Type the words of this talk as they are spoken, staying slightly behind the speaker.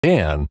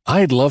Dan,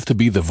 I'd love to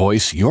be the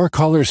voice your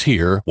callers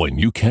hear when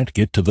you can't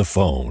get to the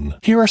phone.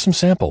 Here are some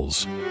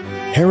samples.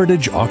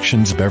 Heritage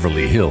Auctions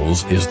Beverly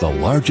Hills is the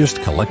largest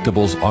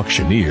collectibles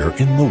auctioneer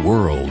in the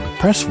world.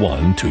 Press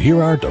 1 to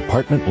hear our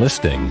department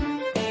listing.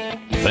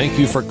 Thank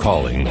you for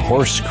calling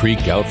Horse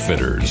Creek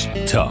Outfitters.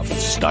 Tough,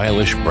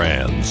 stylish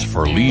brands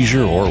for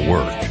leisure or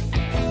work.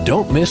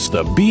 Don't miss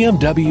the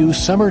BMW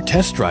Summer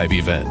Test Drive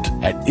event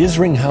at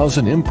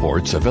Isringhausen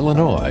Imports of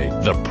Illinois,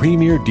 the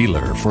premier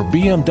dealer for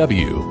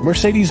BMW,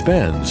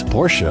 Mercedes-Benz,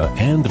 Porsche,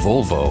 and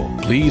Volvo.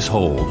 Please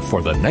hold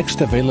for the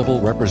next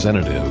available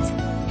representative.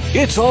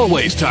 It's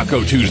always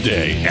Taco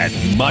Tuesday at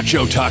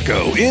Macho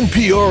Taco in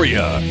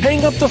Peoria.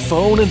 Hang up the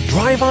phone and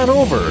drive on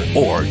over,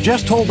 or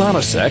just hold on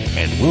a sec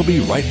and we'll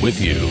be right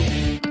with you.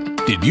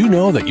 Did you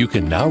know that you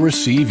can now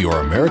receive your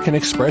American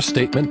Express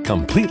statement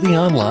completely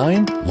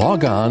online?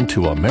 Log on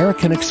to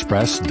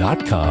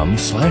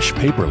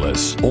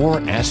americanexpress.com/paperless or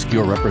ask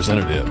your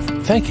representative.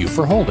 Thank you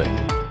for holding.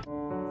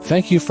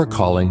 Thank you for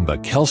calling the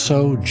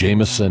Kelso,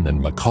 Jameson, and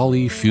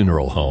McCauley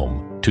Funeral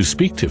Home. To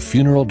speak to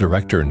Funeral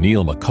Director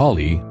Neil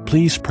McCauley,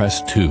 please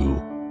press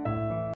 2.